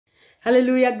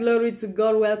Hallelujah, glory to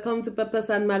God. Welcome to Purpose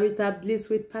and Marital Bliss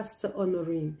with Pastor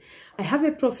Honorine. I have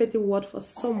a prophetic word for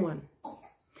someone.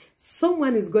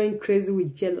 Someone is going crazy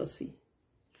with jealousy.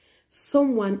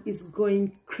 Someone is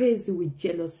going crazy with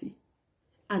jealousy.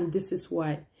 And this is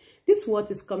why. This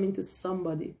word is coming to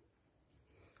somebody.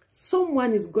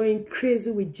 Someone is going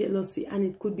crazy with jealousy, and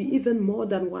it could be even more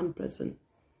than one person,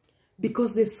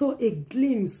 because they saw a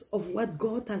glimpse of what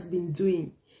God has been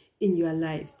doing in your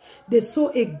life. They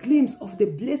saw a glimpse of the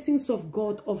blessings of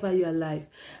God over your life,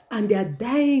 and they are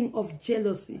dying of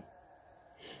jealousy.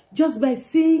 Just by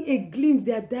seeing a glimpse,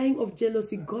 they are dying of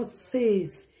jealousy. God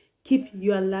says, keep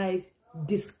your life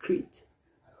discreet.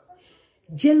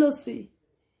 Jealousy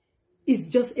is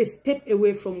just a step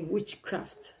away from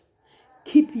witchcraft.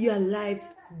 Keep your life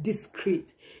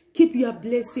discreet. Keep your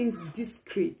blessings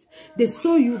discreet. They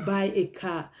saw you buy a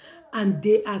car and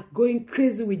they are going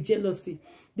crazy with jealousy.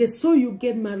 They saw you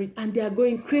get married and they are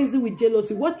going crazy with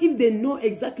jealousy. What if they know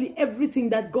exactly everything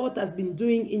that God has been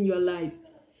doing in your life?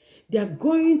 They are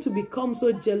going to become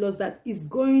so jealous that it's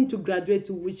going to graduate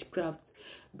to witchcraft.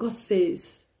 God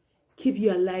says, keep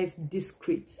your life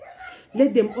discreet.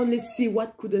 Let them only see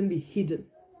what couldn't be hidden.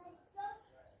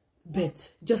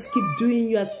 But just keep doing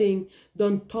your thing.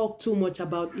 Don't talk too much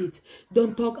about it.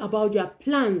 Don't talk about your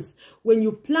plans. When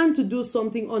you plan to do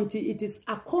something until it is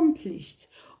accomplished,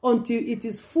 until it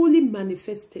is fully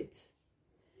manifested,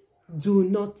 do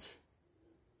not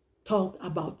talk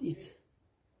about it.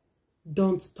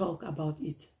 Don't talk about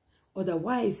it.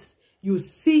 Otherwise, you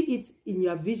see it in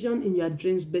your vision, in your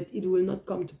dreams, but it will not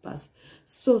come to pass.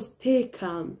 So stay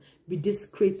calm, be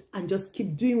discreet, and just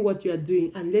keep doing what you are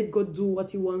doing, and let God do what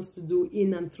he wants to do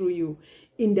in and through you.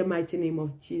 In the mighty name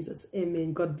of Jesus.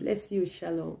 Amen. God bless you.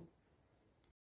 Shalom.